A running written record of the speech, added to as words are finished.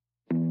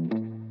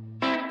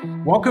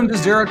Welcome to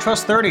Zero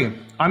Trust 30.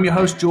 I'm your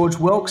host, George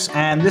Wilkes,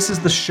 and this is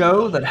the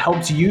show that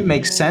helps you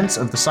make sense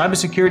of the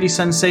cybersecurity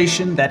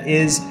sensation that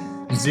is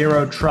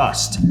Zero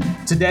Trust.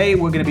 Today,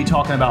 we're going to be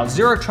talking about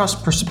Zero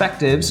Trust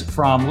perspectives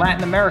from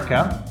Latin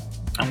America,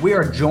 and we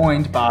are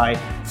joined by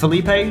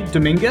Felipe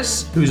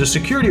Dominguez, who's a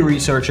security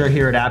researcher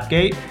here at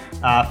Appgate.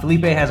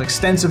 Felipe has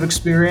extensive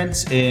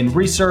experience in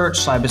research,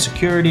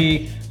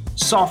 cybersecurity,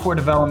 software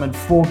development,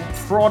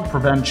 fraud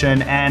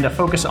prevention, and a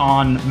focus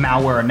on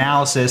malware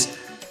analysis.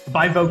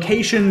 By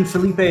vocation,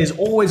 Felipe is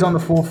always on the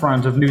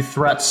forefront of new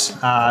threats,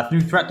 new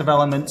threat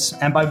developments,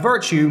 and by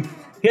virtue,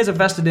 he has a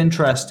vested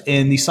interest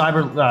in the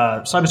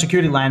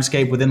cybersecurity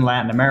landscape within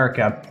Latin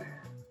America.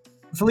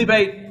 Felipe,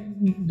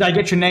 did I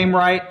get your name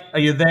right? Are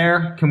you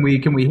there? Can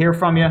we hear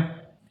from you?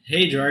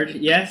 Hey, George.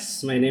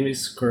 Yes, my name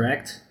is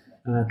correct.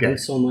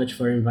 Thanks so much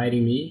for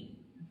inviting me.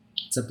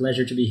 It's a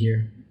pleasure to be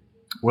here.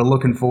 We're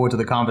looking forward to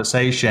the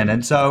conversation.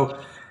 And so,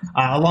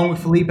 along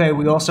with Felipe,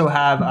 we also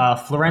have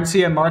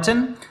Florencia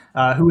Martin,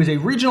 who is a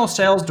regional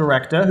sales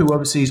director who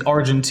oversees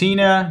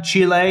Argentina,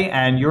 Chile,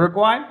 and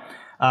Uruguay.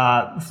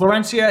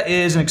 Florencia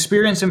is an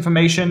experienced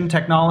information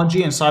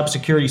technology and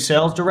cybersecurity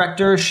sales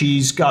director.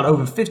 She's got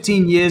over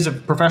 15 years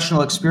of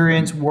professional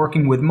experience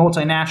working with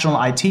multinational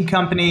IT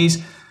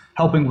companies,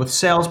 helping with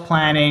sales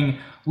planning,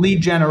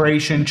 lead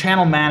generation,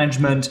 channel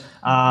management,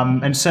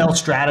 and sales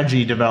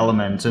strategy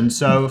development. And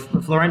so,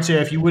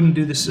 Florencia, if you wouldn't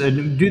do the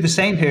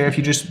same here, if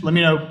you just let me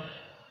know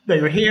that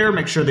you're here,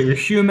 make sure that you're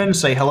human,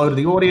 say hello to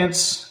the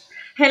audience.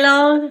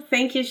 Hello,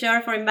 thank you,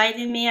 George, for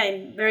inviting me.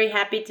 I'm very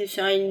happy to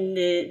join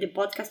the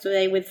podcast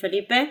today with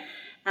Felipe,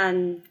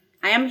 and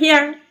I am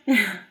here.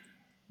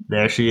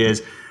 There she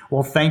is.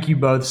 Well, thank you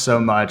both so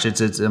much.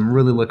 I'm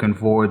really looking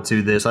forward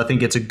to this. I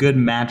think it's a good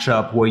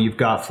matchup where you've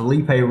got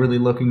Felipe really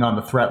looking on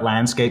the threat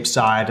landscape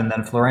side, and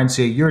then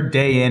Florencia, you're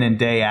day in and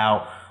day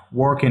out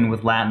working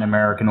with Latin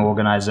American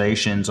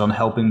organizations on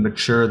helping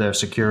mature their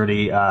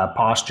security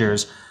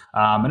postures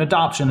and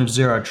adoption of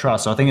Zero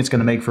Trust. So I think it's going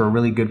to make for a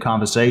really good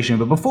conversation.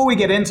 But before we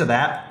get into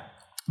that,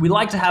 we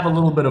like to have a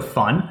little bit of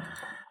fun.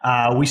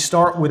 We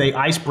start with an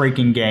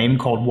ice-breaking game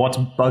called What's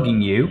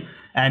Bugging You?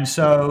 And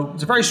so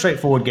it's a very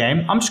straightforward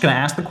game. I'm just going to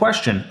ask the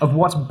question of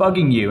what's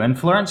bugging you. And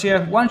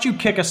Florencia, why don't you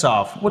kick us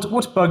off?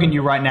 What's bugging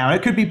you right now? And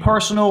it could be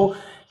personal,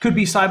 could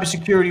be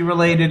cybersecurity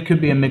related,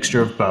 could be a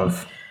mixture of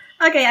both.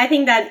 Okay, I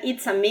think that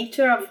it's a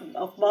mixture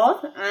of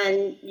both.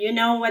 And you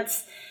know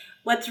what's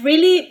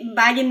really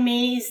bugging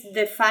me is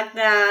the fact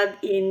that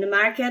in the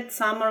market,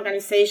 some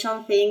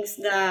organization thinks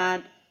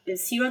that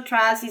Zero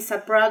Trust is a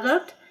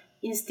product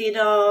instead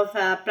of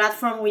a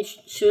platform which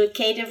should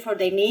cater for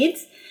their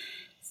needs.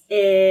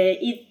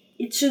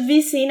 It should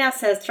be seen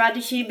as a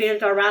strategy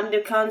built around the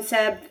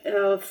concept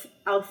of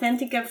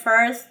authenticate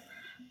first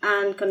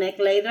and connect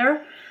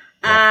later.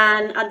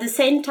 And at the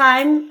same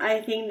time, I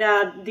think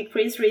that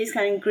decreased risk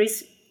and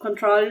increased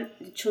control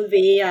should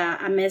be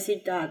a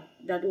message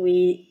that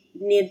we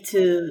need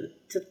to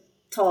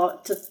tell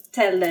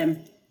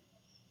them.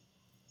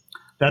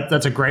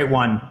 That's a great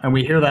one, and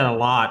we hear that a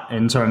lot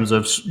in terms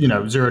of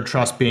Zero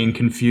Trust being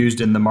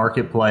confused in the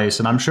marketplace,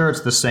 and I'm sure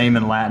it's the same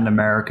in Latin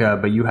America.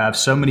 But you have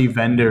so many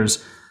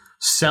vendors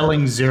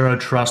selling Zero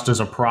Trust as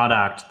a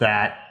product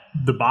that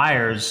the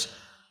buyers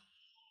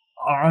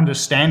are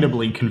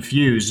understandably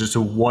confused as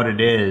to what it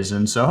is.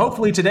 And so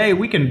hopefully today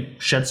we can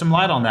shed some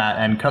light on that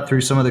and cut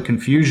through some of the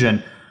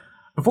confusion.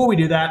 Before we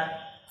do that,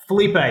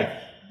 Felipe,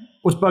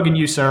 what's bugging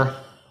you, sir?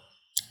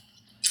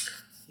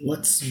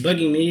 What's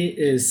bugging me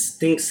is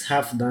things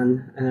half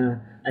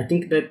done. I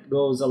think that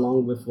goes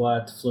along with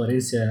what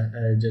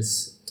Florencia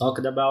just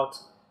talked about.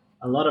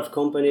 A lot of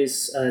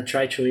companies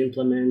try to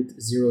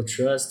implement Zero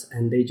Trust,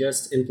 and they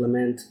just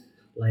implement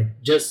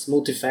just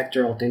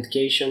multi-factor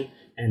authentication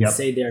and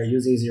say they are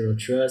using Zero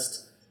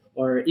Trust.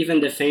 Or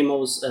even the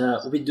famous,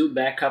 we do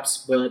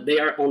backups, but they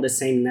are on the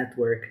same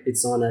network.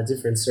 It's on a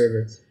different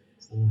server.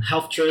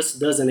 Half trust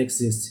doesn't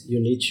exist.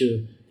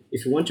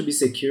 If you want to be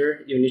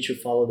secure, you need to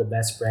follow the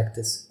best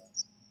practice.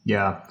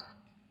 Yeah.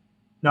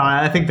 No,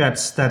 I think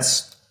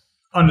that's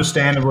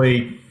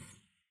understandably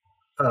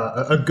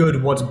a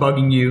good what's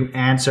bugging you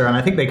answer. And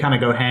I think they kind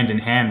of go hand in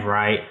hand,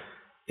 right?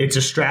 It's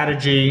a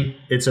strategy.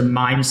 It's a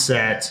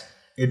mindset.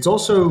 It's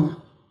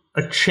also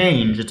a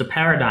change. It's a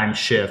paradigm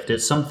shift.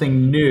 It's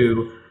something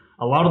new.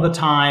 A lot of the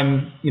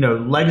time,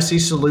 legacy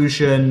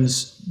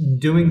solutions,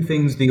 doing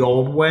things the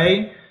old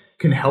way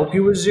can help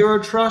you with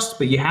Zero Trust,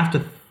 but you have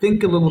to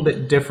think a little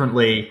bit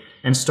differently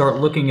and start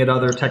looking at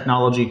other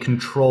technology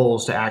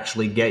controls to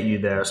actually get you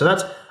there. So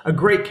that's a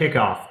great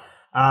kickoff.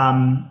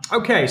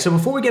 Okay, so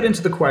before we get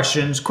into the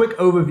questions, quick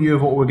overview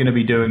of what we're going to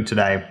be doing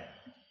today.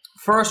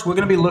 First, we're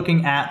going to be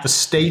looking at the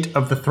state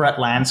of the threat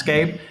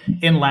landscape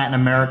in Latin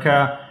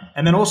America,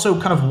 and then also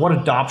kind of what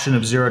adoption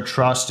of Zero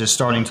Trust is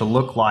starting to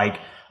look like.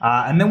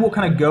 And then we'll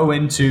kind of go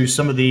into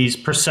some of these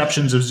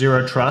perceptions of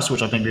Zero Trust,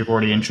 which I think we've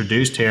already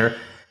introduced here.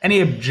 Any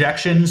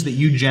objections that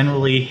you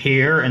generally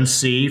hear and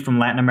see from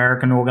Latin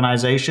American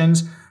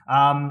organizations,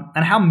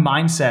 and how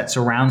mindsets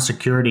around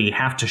security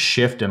have to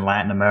shift in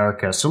Latin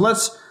America. So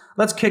let's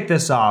let's kick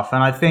this off.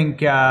 And I think,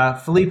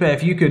 Felipe,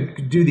 if you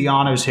could do the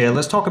honors here,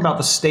 let's talk about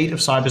the state of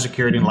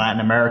cybersecurity in Latin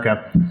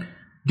America.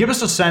 Give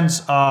us a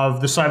sense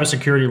of the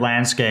cybersecurity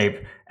landscape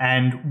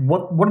and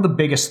what are the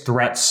biggest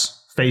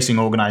threats facing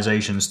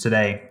organizations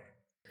today?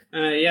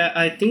 Yeah,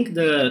 I think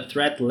the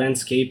threat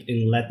landscape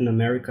in Latin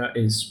America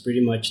is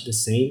pretty much the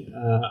same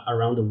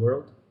around the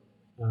world.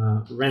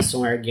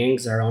 Ransomware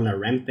gangs are on a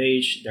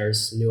rampage.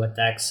 There's new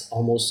attacks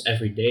almost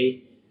every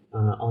day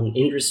on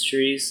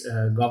industries,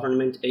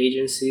 government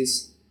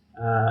agencies.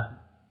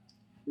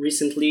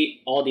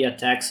 Recently, all the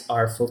attacks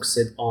are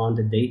focused on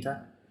the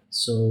data.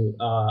 So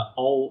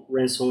all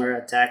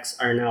ransomware attacks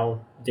are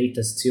now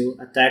data steal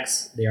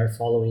attacks. They are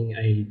following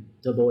a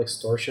double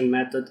extortion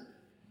method.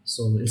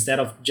 So instead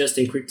of just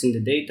encrypting the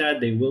data,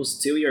 they will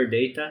steal your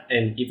data.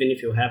 And even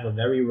if you have a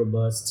very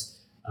robust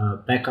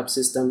backup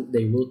system,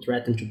 they will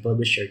threaten to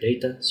publish your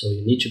data. So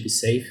you need to be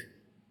safe.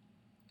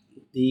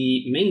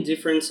 The main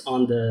difference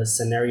on the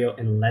scenario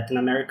in Latin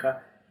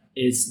America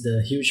is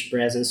the huge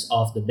presence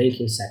of the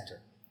banking sector.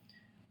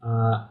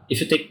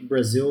 If you take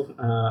Brazil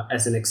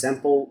as an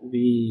example,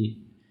 we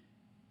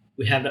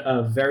had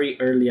a very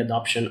early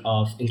adoption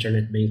of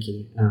internet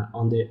banking.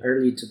 On the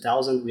early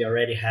 2000s, we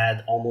already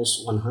had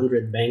almost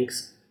 100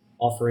 banks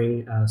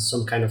offering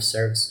some kind of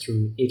service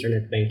through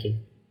internet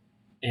banking.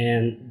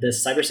 And the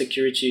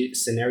cybersecurity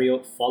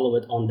scenario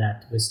followed on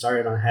that. We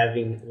started on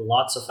having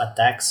lots of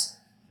attacks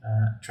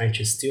trying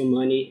to steal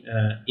money,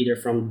 either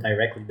from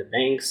directly the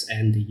banks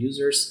and the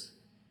users.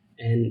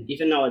 And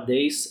even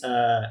nowadays,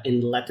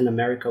 in Latin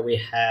America, we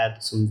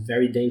had some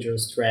very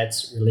dangerous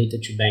threats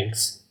related to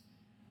banks.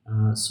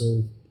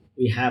 So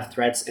we have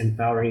threats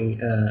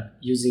empowering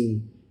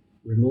using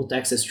remote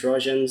access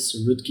trojans,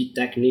 rootkit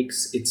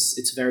techniques.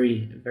 It's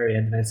very, very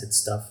advanced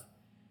stuff.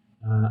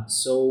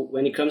 So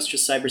when it comes to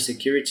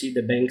cybersecurity,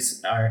 the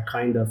banks are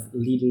kind of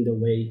leading the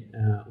way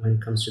when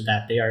it comes to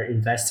that. They are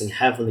investing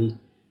heavily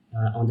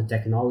on the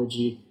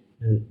technology,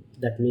 and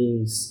that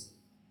means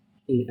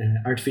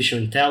in artificial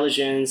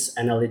intelligence,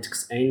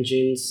 analytics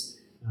engines,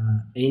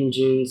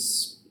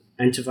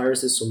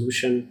 antivirus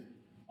solution,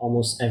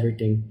 almost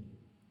everything.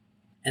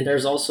 And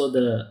there's also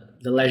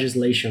the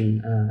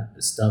legislation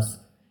stuff.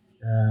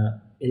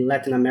 In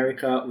Latin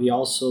America, we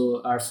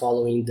also are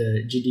following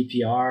the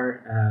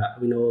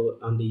GDPR. We know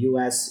on the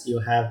US, you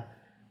have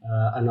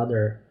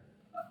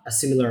a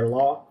similar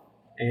law,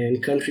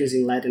 and countries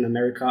in Latin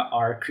America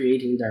are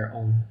creating their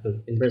own.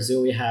 In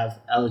Brazil, we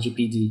have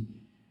LGPD.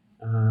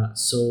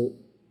 So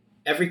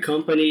every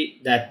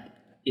company that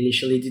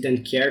initially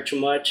didn't care too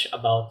much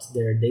about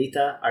their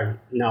data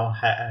are now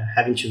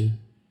having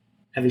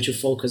to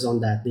focus on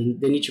that.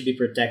 They need to be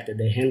protected.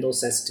 They handle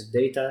sensitive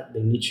data.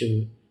 They need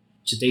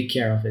to take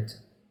care of it.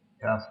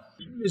 Yeah.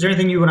 Is there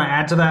anything you want to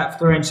add to that,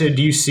 Florencia?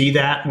 Do you see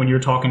that when you're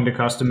talking to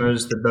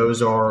customers that those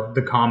are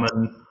the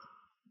common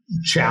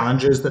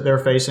challenges that they're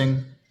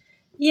facing?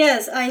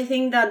 Yes, I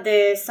think that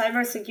the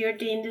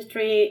cybersecurity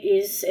industry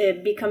is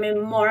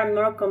becoming more and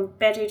more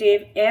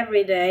competitive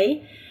every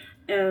day.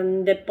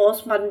 The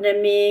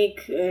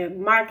post-pandemic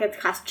market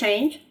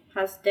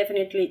has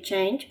definitely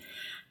changed.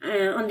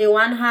 On the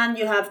one hand,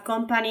 you have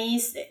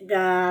companies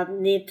that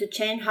need to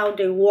change how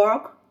they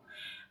work,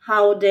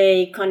 how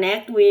they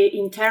connect with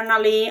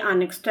internally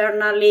and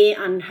externally,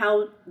 and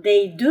how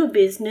they do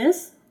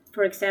business,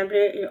 for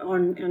example,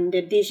 on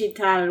the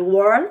digital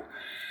world.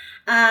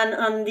 And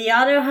on the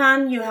other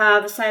hand, you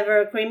have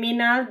cyber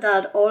criminals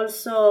that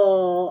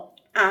also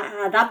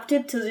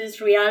adapted to this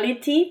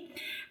reality.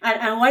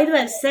 And why do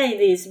I say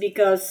this?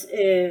 Because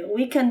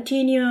we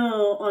continue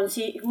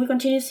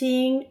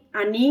seeing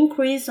an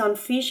increase on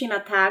phishing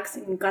attacks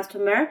in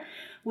customer,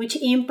 which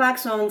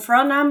impacts on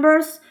fraud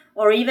numbers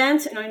or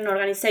events in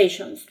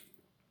organizations.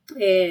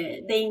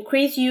 The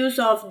increased use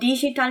of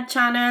digital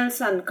channels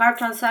and card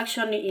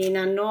transaction in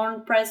a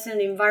non-present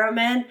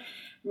environment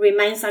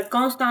remains a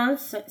constant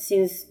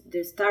since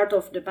the start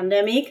of the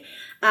pandemic,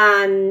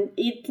 and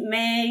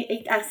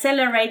it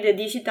accelerate the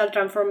digital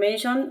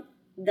transformation.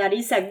 That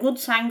is a good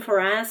sign for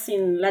us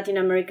in Latin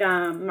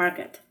America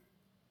market.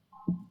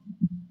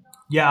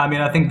 Yeah, I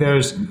mean, I think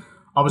there's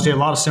obviously a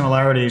lot of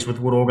similarities with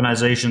what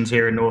organizations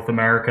here in North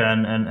America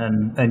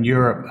and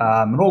Europe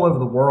and all over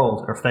the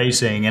world are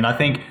facing. And I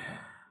think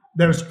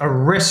there's a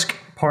risk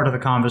part of the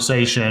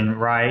conversation,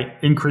 right?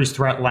 Increased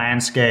threat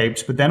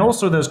landscapes, but then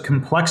also there's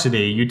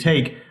complexity. You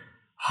take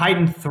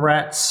heightened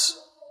threats,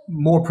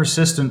 more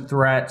persistent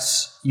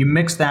threats, you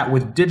mix that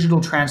with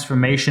digital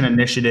transformation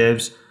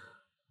initiatives,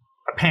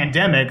 a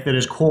pandemic that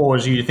has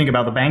caused you to think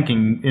about the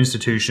banking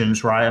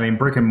institutions, right? I mean,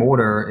 brick and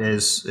mortar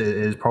is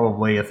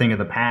probably a thing of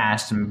the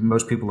past, and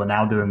most people are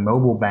now doing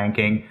mobile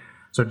banking.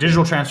 So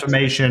digital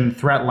transformation,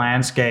 threat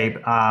landscape,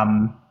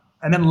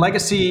 and then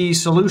legacy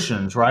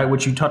solutions, right?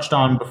 Which you touched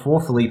on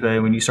before, Felipe,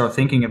 when you start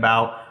thinking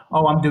about,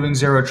 oh, I'm doing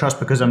zero trust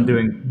because I'm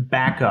doing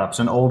backups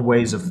and old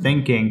ways of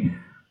thinking.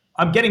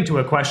 I'm getting to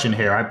a question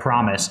here, I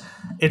promise.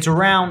 It's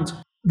around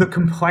the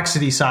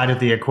complexity side of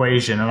the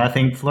equation. And I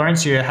think,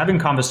 Florencia, having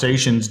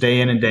conversations day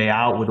in and day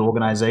out with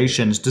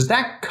organizations, does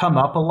that come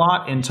up a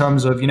lot in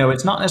terms of,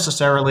 it's not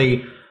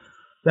necessarily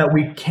that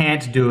we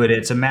can't do it.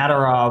 It's a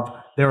matter of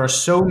there are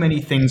so many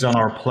things on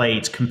our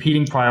plates,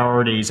 competing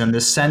priorities, and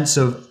this sense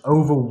of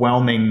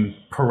overwhelming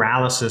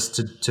paralysis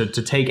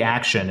to take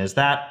action. Is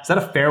that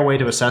a fair way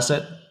to assess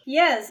it?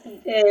 Yes,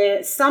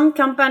 some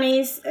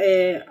companies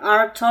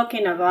are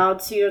talking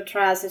about zero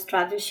trust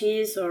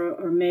strategies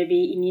or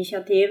maybe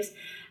initiatives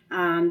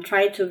and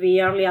try to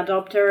be early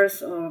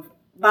adopters of,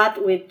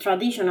 but with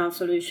traditional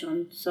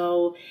solutions.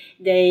 So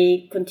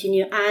they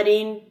continue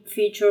adding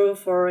feature,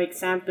 for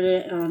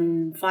example,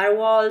 on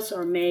firewalls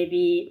or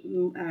maybe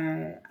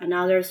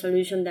another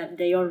solution that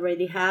they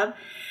already have.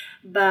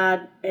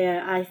 But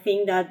I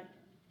think that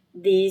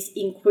this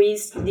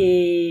increase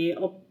the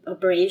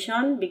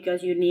operation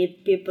because you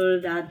need people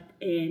that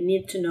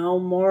need to know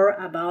more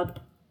about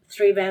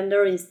three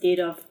vendors instead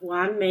of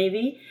one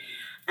maybe.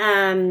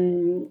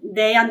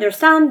 They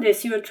understand the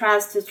zero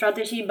trust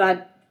strategy,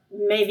 but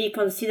maybe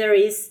consider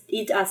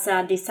it as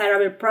a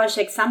desirable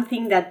project,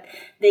 something that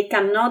they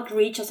cannot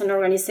reach as an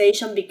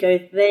organization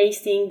because they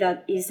think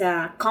that is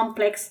a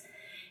complex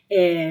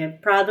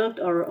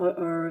product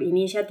or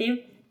initiative.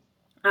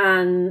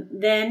 And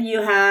then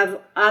you have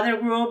other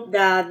group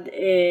that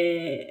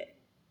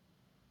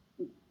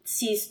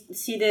see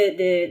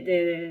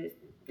the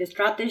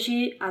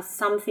strategy as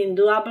something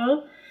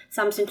doable,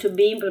 something to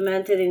be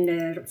implemented in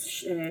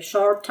the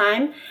short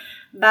time.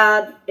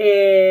 But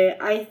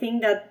I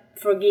think that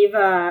forgive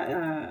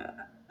a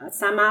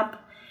sum up.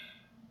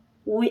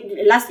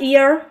 Last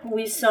year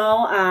we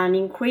saw an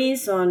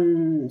increase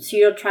on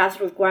zero trust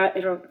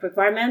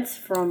requirements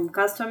from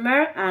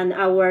customer, and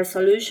our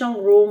solution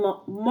grew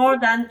more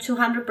than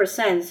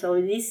 200%. So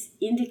this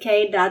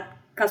indicate that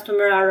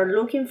customers are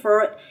looking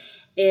for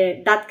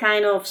that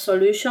kind of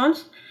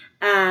solutions,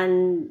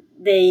 and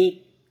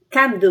they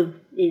can do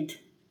it.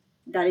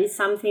 That is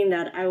something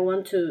that I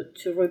want to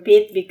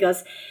repeat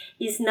because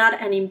it's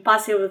not an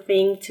impossible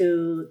thing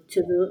to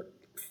do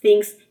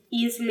things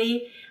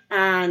easily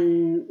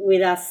and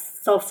with a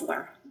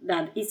software.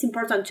 That is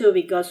important too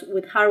because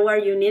with hardware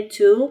you need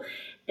to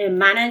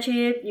manage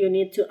it, you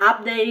need to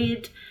update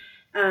it,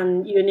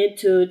 and you need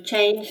to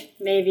change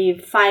maybe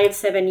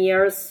 5-7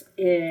 years,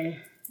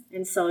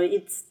 and so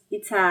it's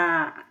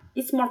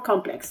more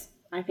complex,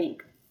 I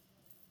think.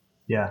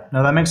 Yeah,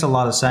 no, that makes a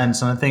lot of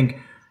sense. And I think,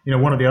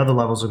 one of the other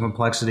levels of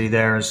complexity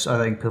there is, I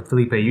think,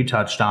 Felipe, you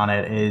touched on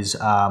it, is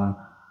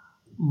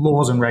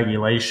laws and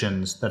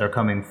regulations that are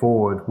coming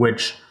forward,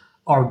 which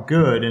are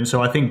good. And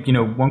so I think,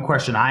 one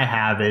question I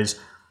have is,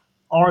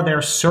 are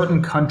there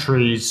certain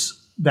countries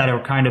that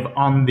are kind of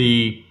on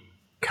the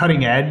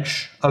cutting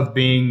edge of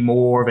being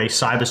more of a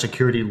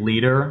cybersecurity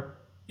leader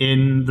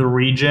in the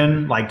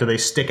region? Like, do they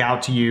stick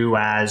out to you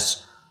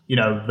as,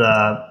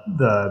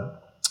 the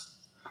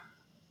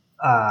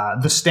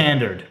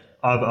standard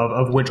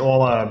of which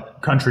all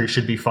countries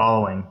should be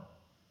following?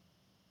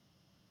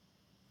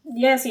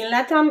 Yes, in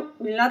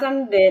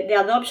LATAM the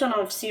adoption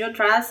of zero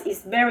trust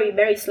is very,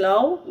 very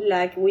slow,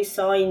 like we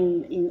saw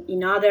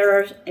in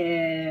other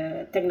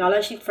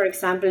technology. For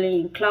example,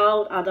 in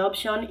cloud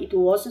adoption, it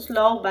was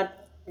slow,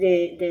 but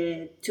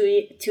the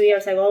 2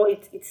 years ago,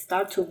 it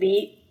started to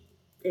be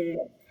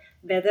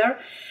better.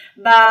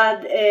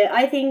 But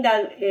I think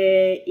that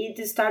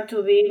it started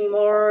to be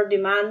more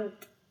demand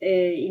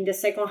in the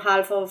second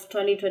half of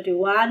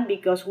 2021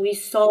 because we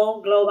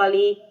saw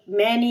globally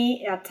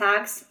many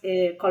attacks,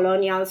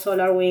 Colonial,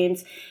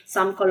 SolarWinds,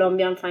 some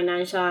Colombian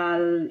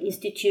financial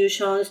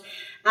institutions,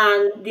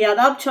 and the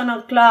adoption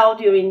of cloud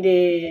during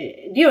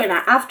and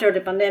after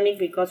the pandemic,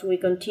 because we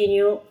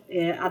continue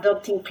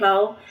adopting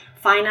cloud.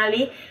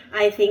 Finally,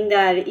 I think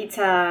that it's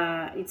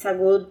a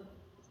good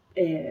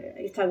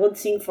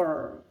thing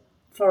for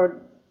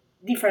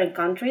different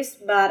countries,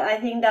 but I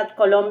think that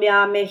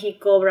Colombia,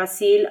 Mexico,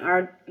 Brazil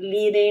are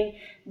leading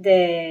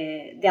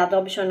the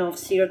adoption of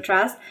zero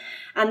trust.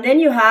 And then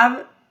you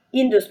have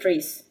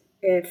industries.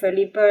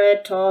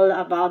 Felipe told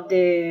about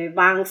the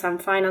banks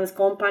and finance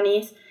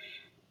companies.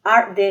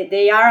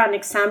 They are an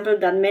example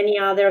that many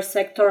other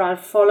sectors are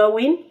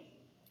following.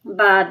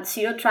 But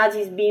zero trust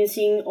is being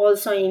seen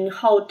also in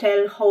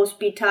hotel,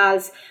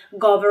 hospitals,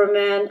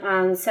 government,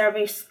 and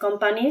service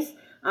companies,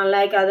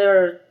 unlike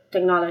other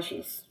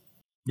technologies.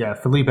 Yeah,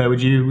 Felipe,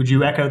 would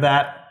you echo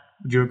that?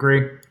 Would you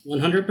agree?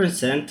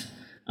 100%.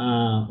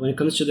 When it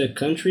comes to the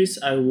countries,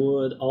 I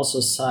would also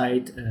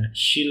cite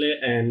Chile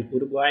and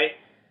Uruguay,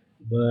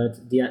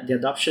 but the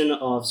adoption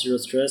of zero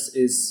trust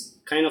is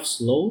kind of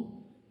slow,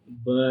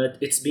 but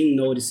it's being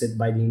noticed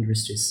by the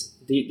industries.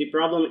 The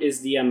problem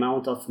is the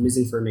amount of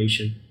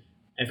misinformation.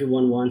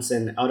 Everyone wants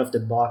an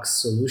out-of-the-box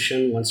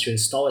solution, wants to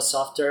install a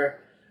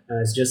software.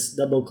 It's just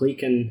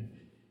double-click and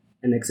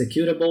an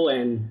executable,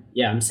 and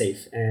yeah, I'm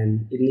safe.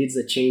 And it needs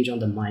a change on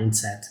the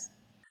mindset.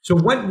 So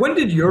when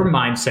did your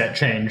mindset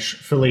change,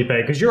 Felipe?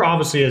 Because you're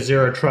obviously a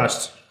zero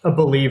trust a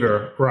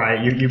believer,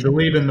 right? You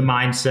believe in the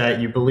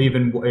mindset, you believe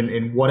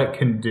in what it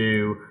can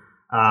do.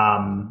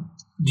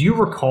 Do you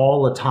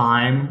recall a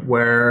time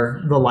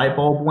where the light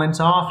bulb went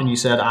off and you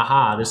said,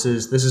 "Aha, this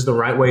is the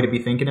right way to be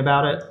thinking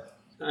about it"?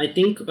 I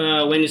think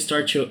when you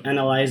start to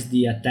analyze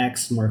the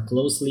attacks more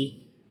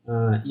closely,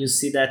 you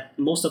see that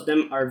most of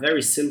them are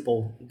very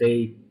simple.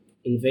 They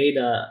invade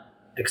a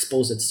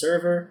exposed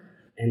server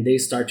and they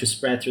start to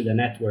spread through the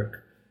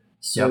network.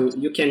 Yep. So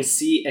you can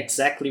see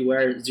exactly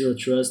where zero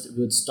trust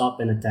would stop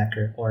an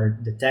attacker or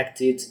detect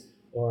it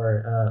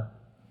or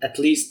at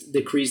least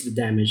decrease the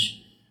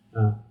damage.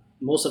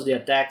 Most of the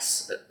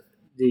attacks,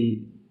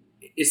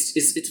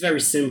 it's very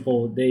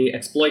simple. They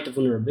exploit a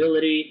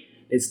vulnerability.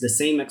 It's the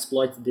same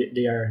exploit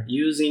they are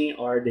using,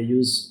 or they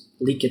use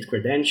leaked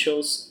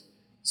credentials.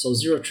 So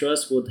zero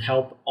trust would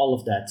help all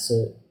of that.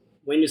 So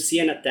when you see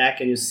an attack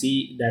and you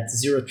see that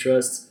zero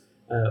trust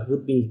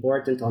would be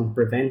important on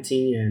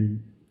preventing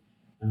and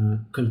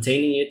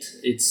containing it,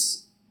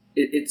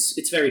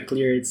 it's very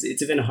clear.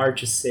 It's even hard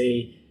to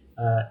say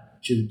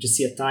to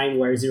see a time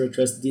where zero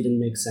trust didn't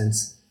make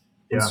sense.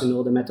 Once Yeah. you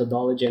know the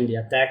methodology and the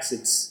attacks,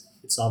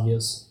 it's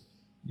obvious.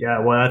 Yeah,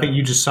 well, I think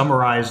you just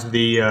summarized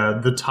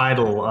the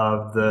title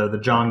of the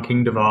John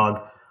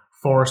Kingdevog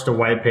Forrester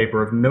white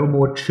paper of no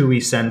more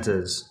chewy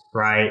centers,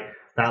 right?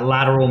 That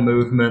lateral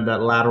movement,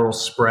 that lateral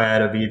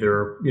spread of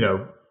either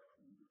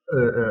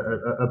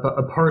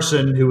a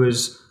person who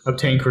has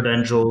obtained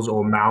credentials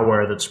or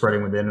malware that's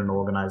spreading within an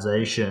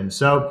organization.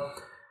 So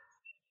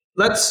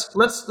let's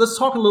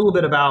talk a little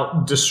bit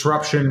about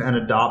disruption and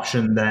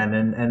adoption then,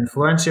 and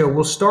Florencio,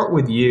 we'll start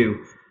with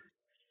you.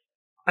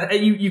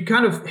 You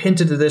kind of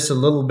hinted to this a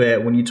little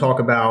bit when you talk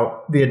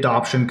about the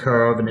adoption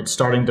curve and it's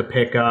starting to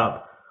pick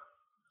up.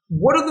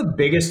 What are the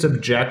biggest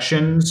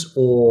objections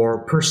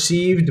or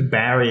perceived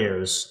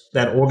barriers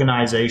that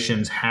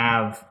organizations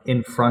have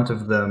in front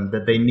of them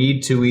that they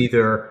need to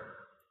either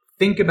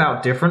think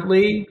about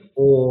differently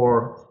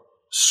or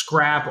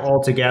scrap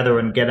altogether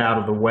and get out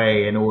of the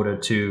way in order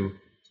to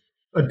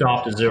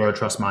adopt a zero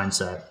trust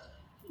mindset?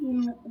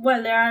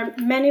 Well, there are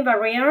many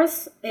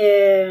barriers.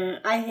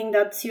 I think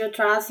that Zero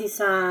Trust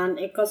is an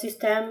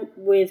ecosystem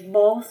with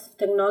both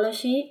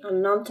technology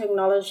and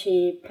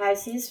non-technology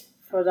places.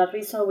 For that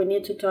reason, we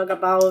need to talk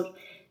about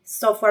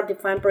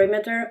software-defined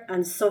perimeter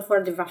and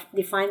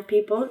software-defined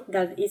people.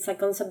 That is a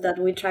concept that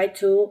we try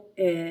to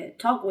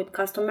talk with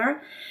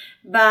customer.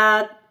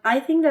 But I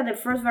think that the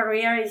first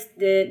barrier is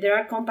there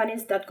are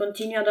companies that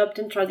continue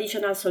adopting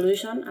traditional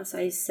solution, as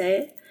I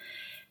said,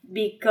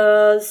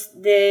 because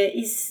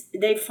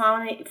they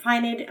find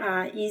it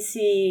an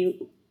easy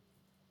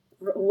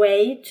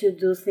way to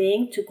do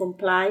things, to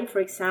comply. For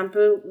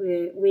example,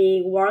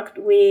 we worked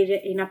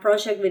in a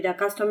project with a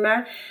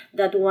customer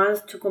that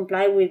wants to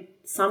comply with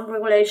some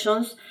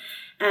regulations,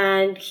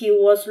 and he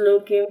was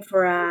looking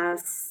for a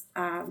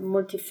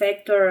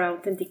multi-factor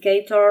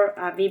authenticator,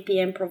 a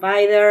VPN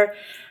provider,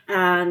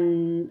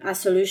 and a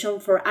solution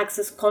for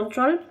access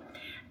control.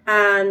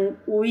 And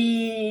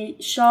we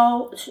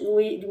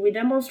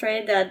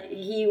demonstrate that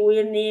he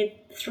will need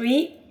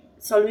 3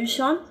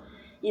 solutions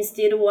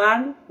instead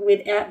one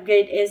with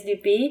Upgrade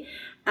SDP,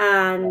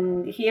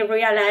 and he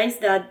realized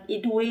that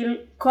it will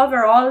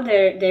cover all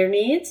their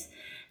needs.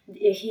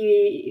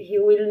 He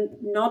will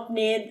not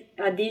need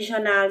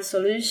additional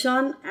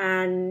solution,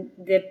 and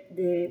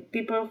the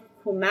people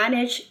who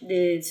manage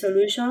the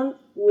solution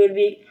will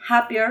be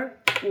happier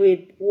with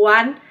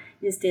 1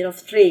 instead of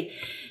 3.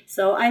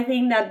 So I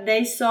think that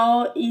they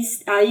saw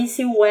is an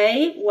easy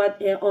way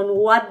on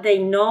what they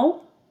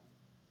know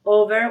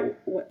over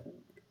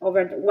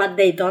what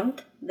they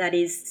don't. That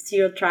is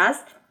zero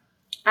trust.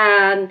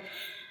 And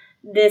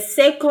the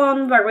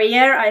second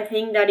barrier, I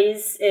think that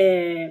is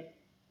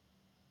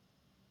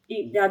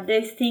that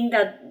they think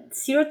that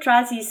zero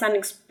trust is an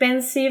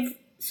expensive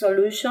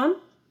solution,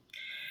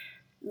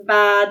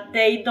 but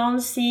they don't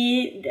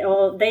see,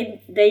 or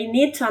they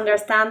need to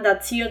understand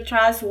that zero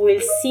trust will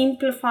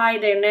simplify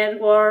their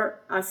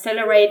network,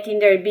 accelerating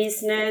their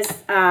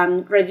business,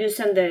 and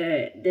reducing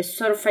the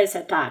surface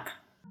attack.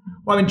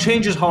 Well, I mean,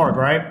 change is hard,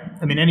 right?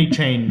 I mean, any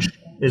change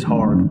is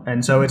hard.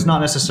 And so it's not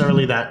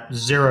necessarily that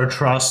zero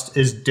trust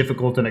is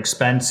difficult and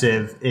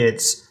expensive.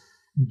 It's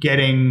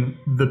getting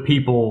the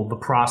people, the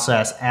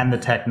process, and the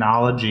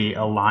technology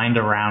aligned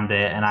around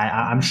it. And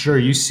I'm sure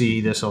you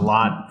see this a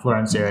lot,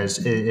 Florencia,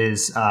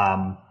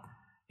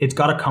 it's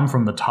got to come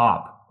from the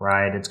top,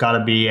 right? It's got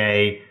to be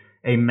a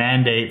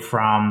mandate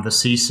from the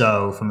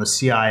CISO, from the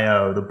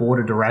CIO. The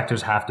board of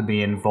directors have to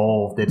be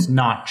involved. It's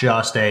not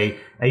just a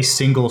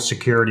single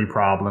security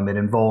problem. It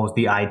involves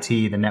the IT,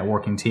 the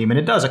networking team. And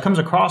it comes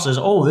across as,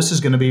 oh, this is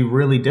going to be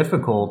really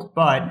difficult.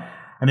 But,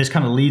 and this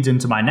kind of leads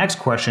into my next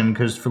question,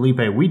 because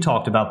Felipe, we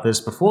talked about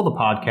this before the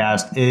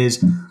podcast,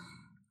 is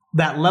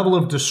that level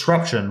of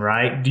disruption,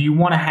 right? Do you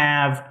want to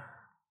have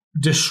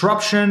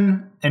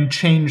disruption and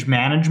change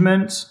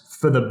management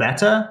for the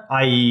better,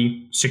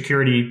 i.e.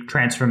 security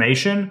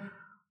transformation?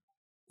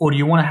 Or do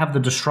you want to have the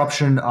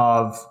disruption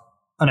of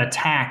an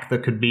attack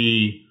that could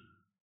be,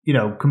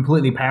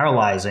 completely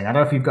paralyzing? I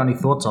don't know if you've got any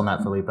thoughts on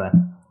that, Felipe.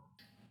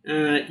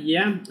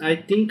 Yeah, I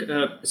think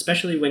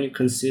especially when you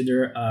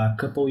consider a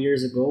couple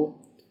years ago,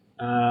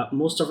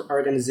 most of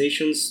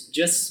organizations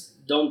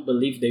just don't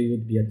believe they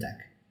would be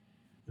attacked.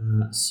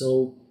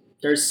 So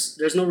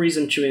there's no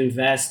reason to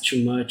invest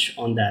too much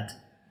on that.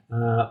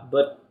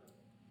 But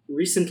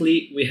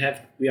recently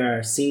we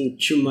are seeing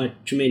too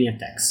many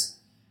attacks.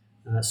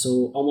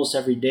 So almost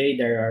every day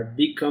there are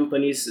big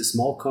companies,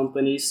 small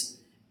companies,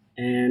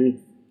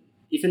 and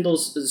even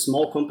those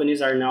small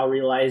companies are now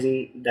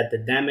realizing that the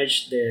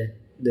damage that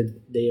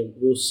they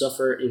will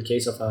suffer in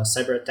case of a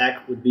cyber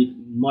attack would be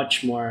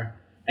much more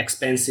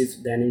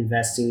expensive than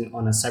investing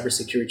on a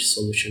cybersecurity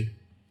solution.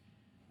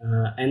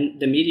 And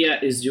the media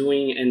is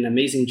doing an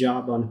amazing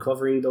job on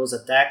covering those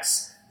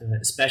attacks,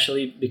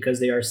 especially because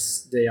they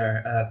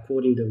are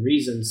quoting the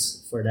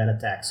reasons for that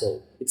attack.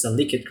 So it's a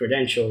leaked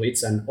credential,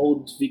 it's an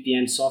old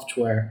VPN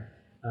software,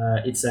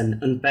 it's an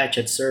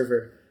unpatched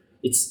server.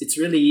 It's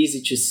really easy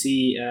to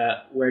see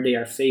where they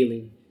are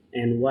failing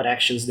and what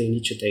actions they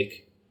need to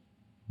take.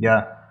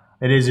 Yeah,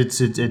 it is.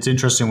 It's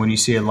interesting when you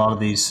see a lot of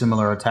these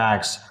similar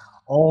attacks.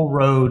 All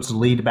roads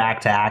lead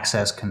back to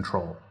access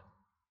control,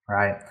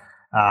 right?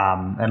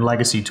 And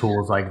legacy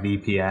tools like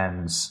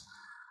VPNs.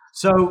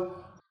 So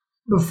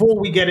before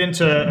we get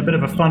into a bit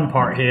of a fun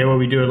part here, where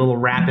we do a little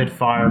rapid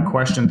fire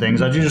question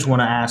things, I do just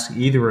want to ask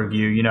either of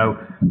you.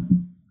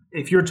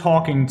 If you're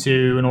talking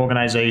to an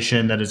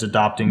organization that is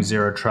adopting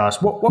zero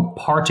trust, what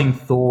parting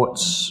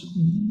thoughts,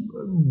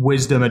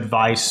 wisdom,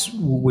 advice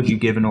would you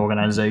give an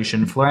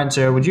organization?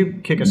 Florencia, would you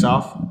kick us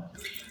off?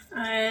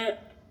 I,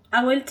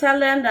 I will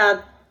tell them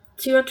that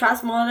zero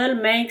trust model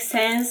makes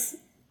sense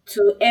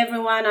to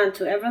everyone and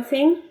to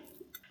everything.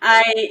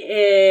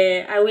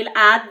 I will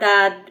add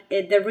that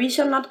the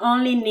region not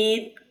only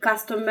need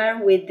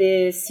customer with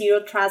the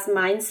zero trust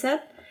mindset,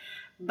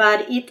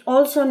 but it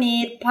also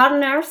need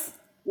partners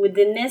with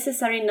the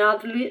necessary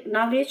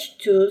knowledge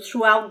to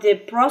throughout the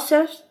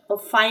process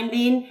of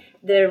finding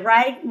the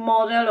right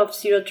model of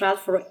zero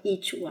trust for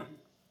each one.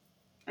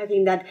 I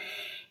think that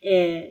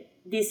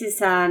this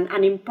is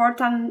an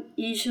important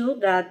issue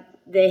that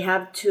they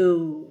have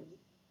to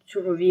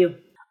review.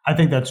 I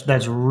think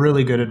that's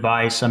really good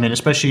advice. I mean,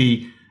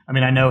 especially,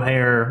 I know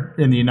here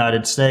in the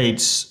United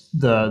States,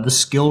 the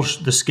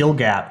skill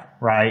gap,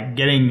 right?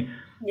 Getting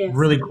Yes.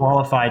 really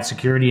qualified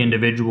security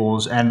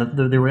individuals, and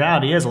the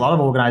reality is, a lot of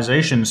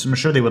organizations, I'm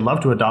sure they would love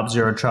to adopt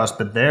zero trust,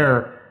 but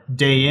they're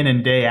day in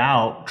and day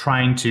out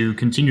trying to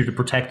continue to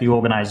protect the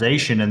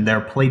organization, and their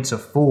plates are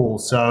full.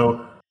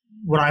 So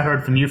what I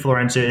heard from you,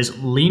 Florencia, is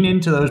lean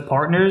into those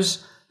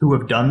partners who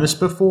have done this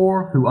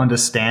before, who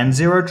understand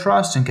zero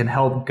trust and can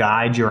help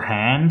guide your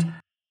hand,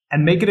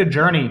 and make it a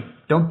journey.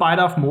 Don't bite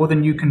off more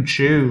than you can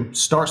chew.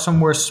 Start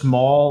somewhere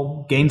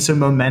small, gain some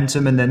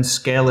momentum, and then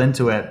scale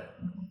into it.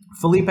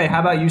 Felipe, how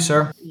about you,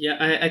 sir?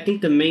 Yeah, I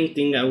think the main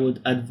thing I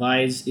would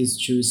advise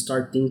is to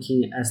start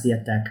thinking as the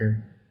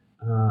attacker.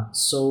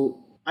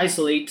 So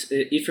isolate,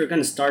 if you're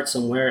going to start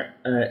somewhere,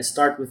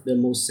 start with the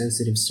most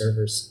sensitive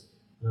servers.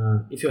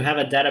 If you have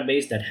a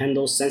database that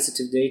handles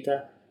sensitive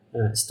data,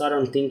 start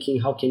on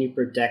thinking how can you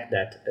protect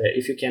that.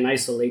 If you can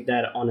isolate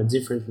that on a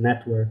different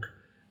network,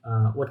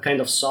 what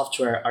kind of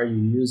software are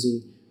you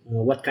using,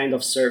 what kind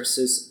of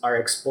services are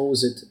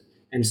exposed,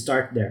 and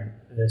start there.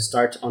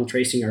 Start on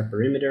tracing your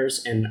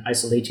perimeters and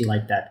isolating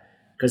like that.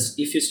 Because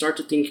if you start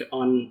to think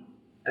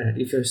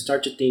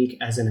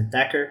as an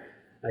attacker,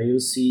 you'll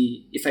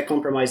see if I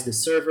compromise the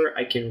server,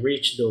 I can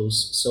reach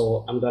those.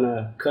 So I'm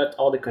gonna cut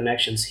all the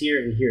connections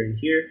here and here and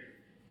here,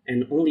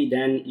 and only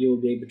then you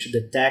will be able to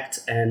detect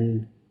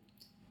and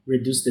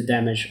reduce the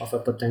damage of a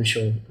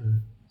potential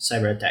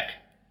cyber attack.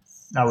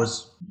 That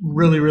was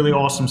really, really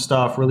awesome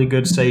stuff. Really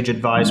good sage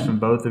advice from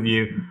both of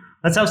you.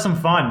 Let's have some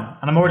fun.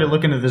 And I'm already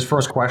looking at this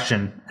first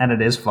question, and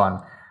it is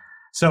fun.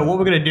 So what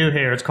we're going to do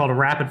here, it's called a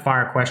rapid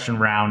fire question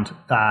round.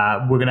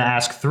 We're going to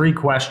ask 3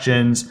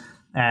 questions,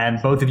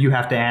 and both of you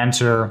have to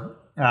answer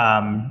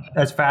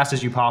as fast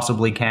as you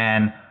possibly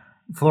can.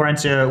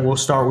 Florencia, we'll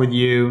start with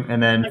you,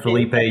 and then Okay.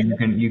 Felipe,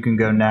 you can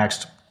go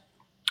next.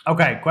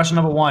 Okay, question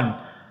number 1.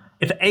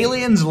 If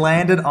aliens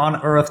landed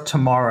on Earth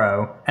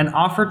tomorrow and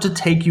offered to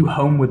take you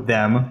home with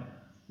them,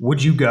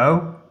 would you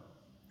go?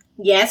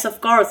 Yes, of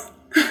course.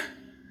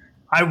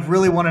 I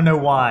really want to know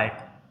why.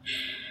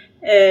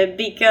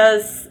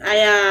 Because I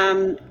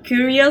am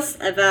curious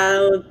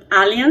about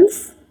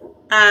aliens,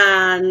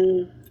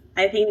 and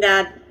I think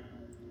that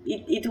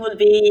it would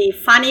be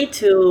funny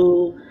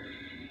to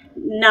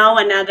know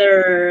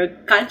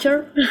another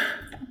culture.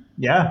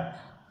 Yeah.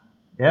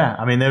 Yeah.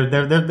 I mean,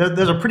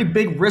 there's a pretty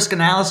big risk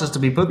analysis to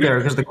be put there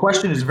because the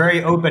question is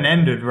very open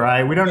ended,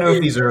 right? We don't know if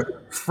these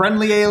are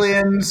friendly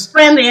aliens.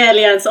 Friendly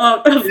aliens,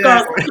 of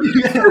Yeah. course.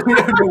 We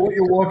don't know what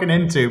you're walking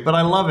into, but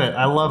I love it.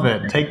 I love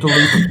it. Take the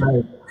leap of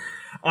faith.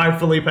 All right,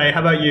 Felipe, how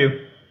about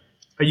you?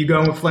 Are you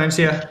going with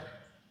Valencia?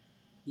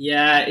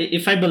 Yeah,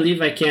 if I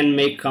believe I can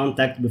make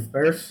contact with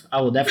Earth, I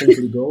will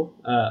definitely go.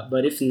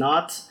 But if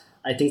not,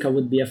 I think I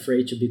would be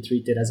afraid to be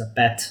treated as a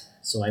pet,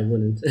 so I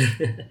wouldn't.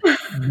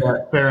 Yeah,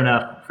 fair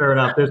enough. Fair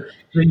enough.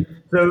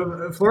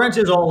 So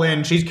Florencia's all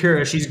in. She's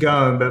curious. She's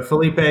going, but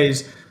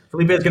Felipe's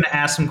going to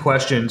ask some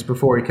questions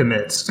before he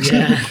commits.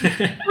 Yeah.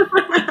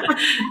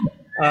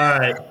 All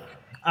right.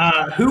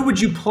 Who would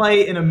you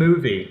play in a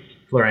movie,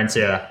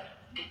 Florencia?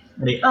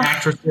 Any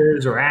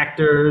actresses or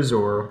actors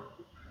or?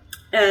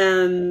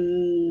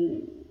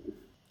 Um,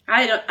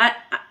 I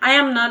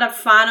am not a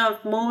fan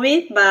of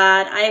movies,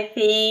 but I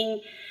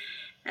think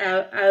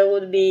I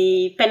would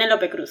be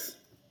Penelope Cruz.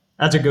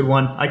 That's a good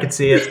one. I could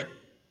see it.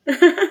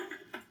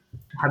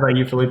 How about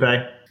you, Felipe?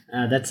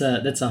 That's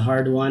a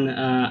hard one.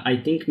 I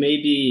think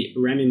maybe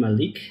Rami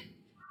Malek.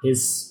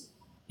 He's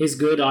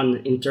good on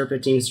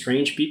interpreting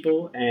strange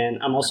people,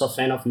 and I'm also a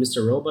fan of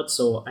Mr. Robot,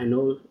 so I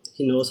know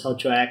he knows how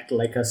to act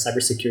like a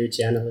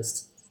cybersecurity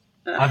analyst.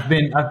 I've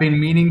been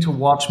meaning to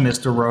watch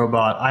Mr.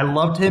 Robot. I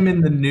loved him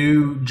in the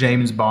new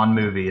James Bond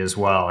movie as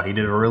well. He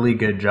did a really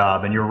good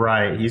job, and you're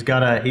right. He's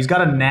got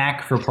a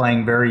knack for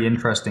playing very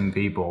interesting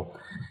people.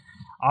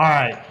 All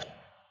right.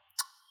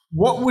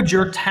 What would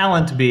your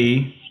talent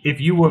be if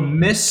you were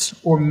Miss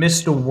or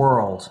Mr.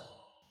 World?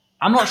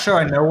 I'm not sure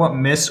I know what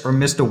Miss or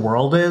Mr.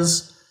 World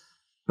is,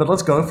 but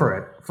let's go for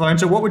it.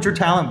 Florencia, what would your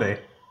talent be?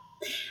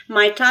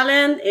 My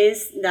talent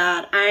is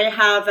that I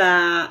have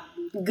a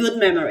good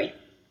memory.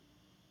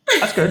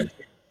 That's good.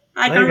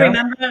 I There can you go.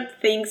 remember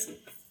things.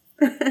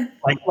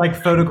 Like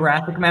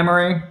photographic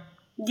memory.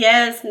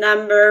 Yes,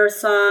 numbers,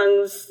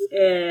 songs,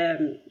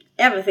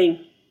 everything.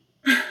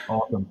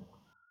 Awesome.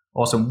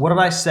 Awesome. What did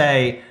I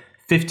say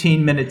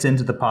 15 minutes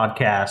into the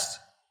podcast?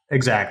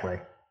 Exactly.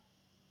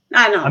 No,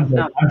 I'm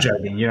no.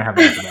 joking. You don't have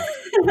to answer that.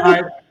 All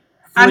right.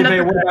 I'm not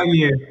Felipe, what about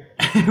you?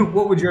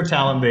 What would your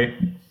talent be?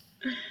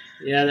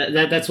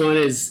 Yeah, that's one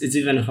is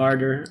even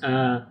harder.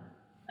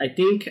 I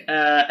think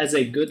as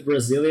a good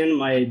Brazilian,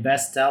 my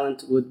best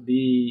talent would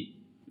be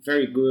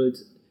very good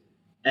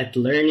at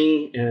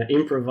learning,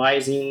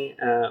 improvising.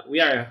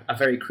 We are a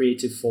very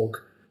creative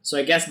folk. So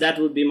I guess that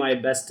would be my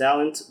best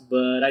talent,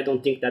 but I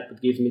don't think that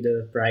would give me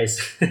the prize.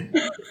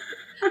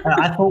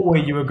 I thought where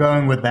you were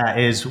going with that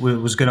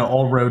was going to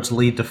all roads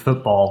lead to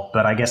football,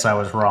 but I guess I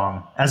was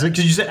wrong.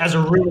 Because you said as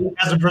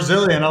a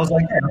Brazilian, I was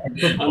like, yeah, On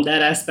football.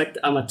 that aspect,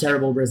 I'm a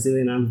terrible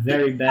Brazilian. I'm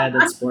very bad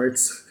at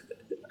sports.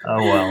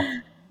 Oh well.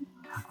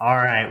 All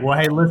right. Well,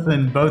 hey,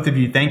 listen, both of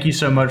you, thank you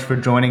so much for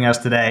joining us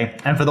today.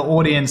 And for the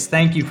audience,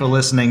 thank you for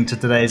listening to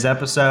today's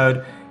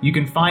episode. You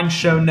can find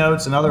show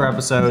notes and other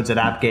episodes at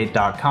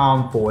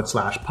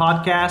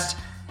appgate.com/podcast.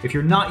 If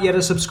you're not yet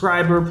a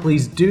subscriber,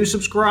 please do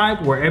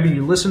subscribe wherever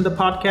you listen to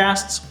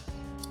podcasts.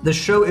 The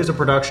show is a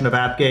production of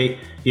Appgate.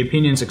 The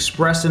opinions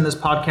expressed in this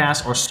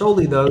podcast are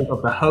solely those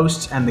of the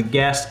hosts and the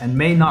guests and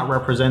may not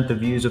represent the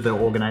views of their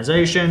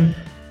organization.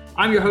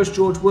 I'm your host,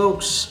 George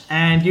Wilkes,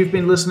 and you've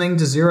been listening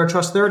to Zero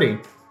Trust 30.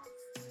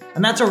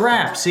 And that's a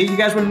wrap. See, you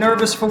guys were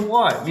nervous for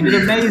what? You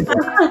did amazing.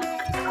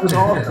 That was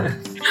awesome.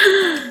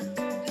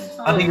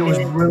 I think it was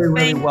really,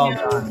 really Thank well you.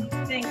 done.